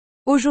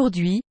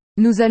Aujourd'hui,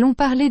 nous allons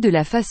parler de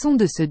la façon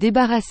de se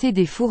débarrasser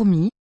des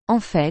fourmis. En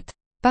fait,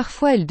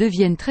 parfois elles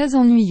deviennent très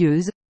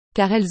ennuyeuses,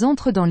 car elles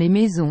entrent dans les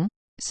maisons,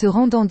 se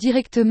rendant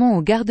directement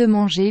au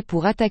garde-manger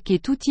pour attaquer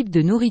tout type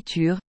de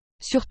nourriture,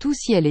 surtout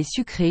si elle est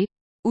sucrée,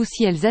 ou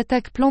si elles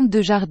attaquent plantes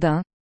de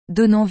jardin,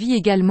 donnant vie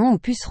également aux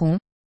pucerons,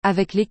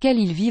 avec lesquels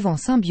ils vivent en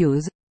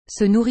symbiose,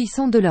 se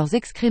nourrissant de leurs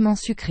excréments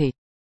sucrés.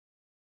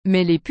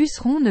 Mais les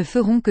pucerons ne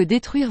feront que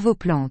détruire vos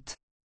plantes.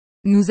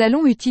 Nous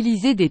allons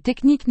utiliser des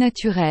techniques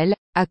naturelles,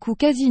 à coût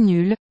quasi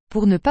nul,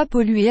 pour ne pas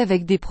polluer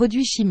avec des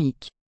produits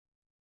chimiques.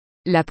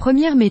 La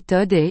première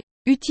méthode est,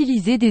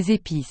 utiliser des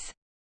épices.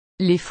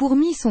 Les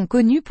fourmis sont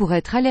connues pour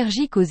être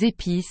allergiques aux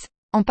épices,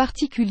 en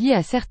particulier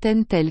à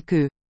certaines telles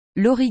que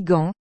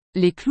l'origan,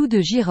 les clous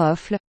de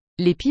girofle,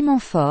 les piments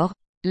forts,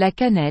 la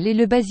cannelle et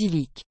le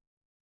basilic.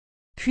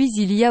 Puis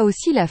il y a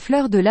aussi la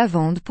fleur de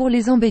lavande pour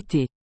les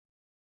embêter.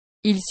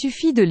 Il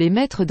suffit de les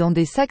mettre dans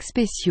des sacs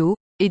spéciaux,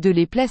 et de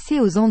les placer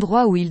aux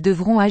endroits où ils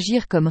devront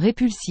agir comme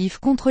répulsifs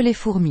contre les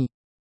fourmis.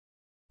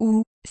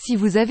 Ou, si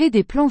vous avez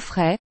des plants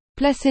frais,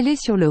 placez-les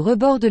sur le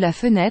rebord de la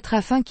fenêtre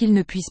afin qu'ils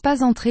ne puissent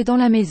pas entrer dans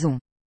la maison.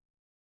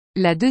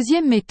 La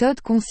deuxième méthode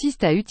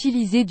consiste à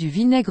utiliser du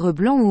vinaigre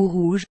blanc ou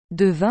rouge,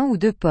 de vin ou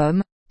de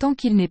pomme, tant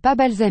qu'il n'est pas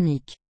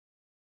balsamique.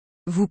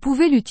 Vous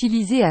pouvez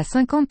l'utiliser à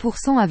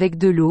 50% avec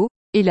de l'eau,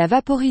 et la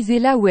vaporiser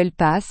là où elle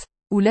passe,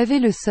 ou laver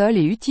le sol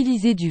et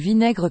utiliser du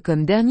vinaigre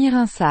comme dernier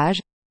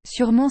rinçage.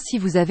 Sûrement si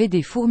vous avez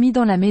des fourmis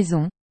dans la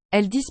maison,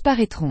 elles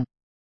disparaîtront.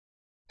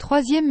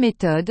 Troisième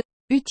méthode,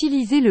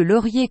 utilisez le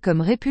laurier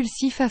comme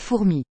répulsif à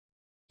fourmis.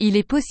 Il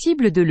est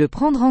possible de le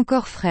prendre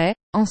encore frais,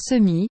 en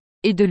semis,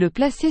 et de le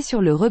placer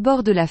sur le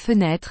rebord de la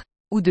fenêtre,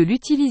 ou de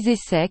l'utiliser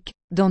sec,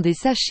 dans des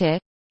sachets,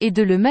 et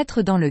de le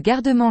mettre dans le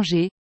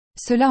garde-manger.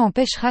 Cela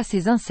empêchera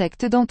ces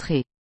insectes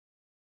d'entrer.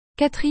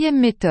 Quatrième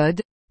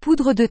méthode,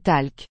 poudre de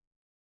talc.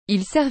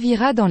 Il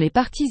servira dans les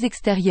parties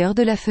extérieures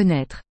de la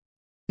fenêtre.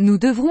 Nous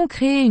devrons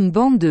créer une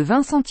bande de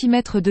 20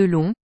 cm de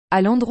long,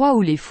 à l'endroit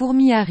où les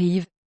fourmis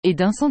arrivent, et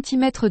d'1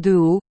 cm de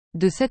haut.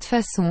 De cette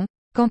façon,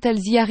 quand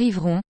elles y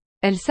arriveront,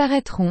 elles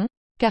s'arrêteront,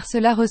 car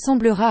cela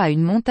ressemblera à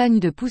une montagne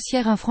de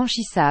poussière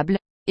infranchissable,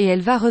 et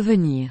elle va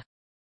revenir.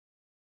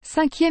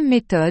 Cinquième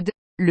méthode,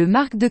 le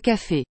marc de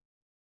café.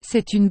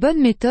 C'est une bonne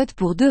méthode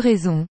pour deux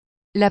raisons.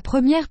 La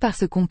première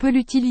parce qu'on peut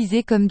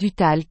l'utiliser comme du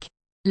talc.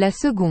 La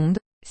seconde,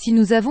 si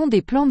nous avons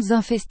des plantes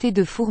infestées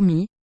de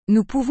fourmis,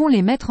 nous pouvons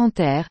les mettre en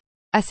terre.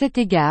 À cet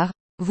égard,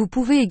 vous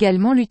pouvez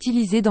également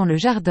l'utiliser dans le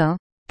jardin,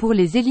 pour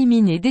les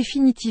éliminer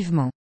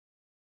définitivement.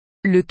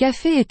 Le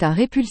café est un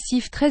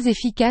répulsif très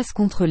efficace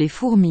contre les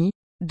fourmis,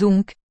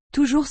 donc,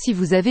 toujours si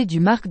vous avez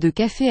du marc de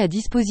café à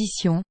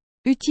disposition,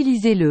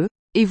 utilisez-le,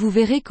 et vous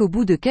verrez qu'au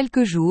bout de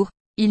quelques jours,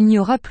 il n'y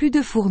aura plus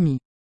de fourmis.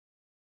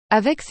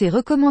 Avec ces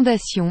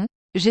recommandations,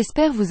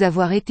 j'espère vous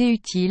avoir été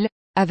utile,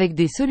 avec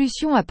des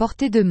solutions à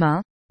portée de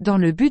main, dans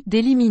le but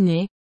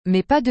d'éliminer,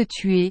 mais pas de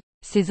tuer,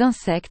 ces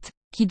insectes,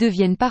 qui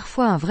deviennent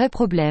parfois un vrai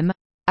problème,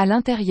 à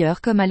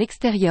l'intérieur comme à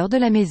l'extérieur de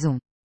la maison.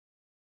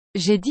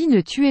 J'ai dit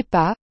ne tuez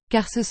pas,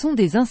 car ce sont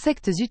des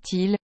insectes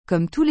utiles,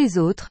 comme tous les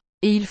autres,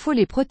 et il faut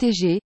les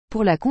protéger,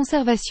 pour la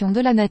conservation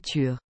de la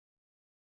nature.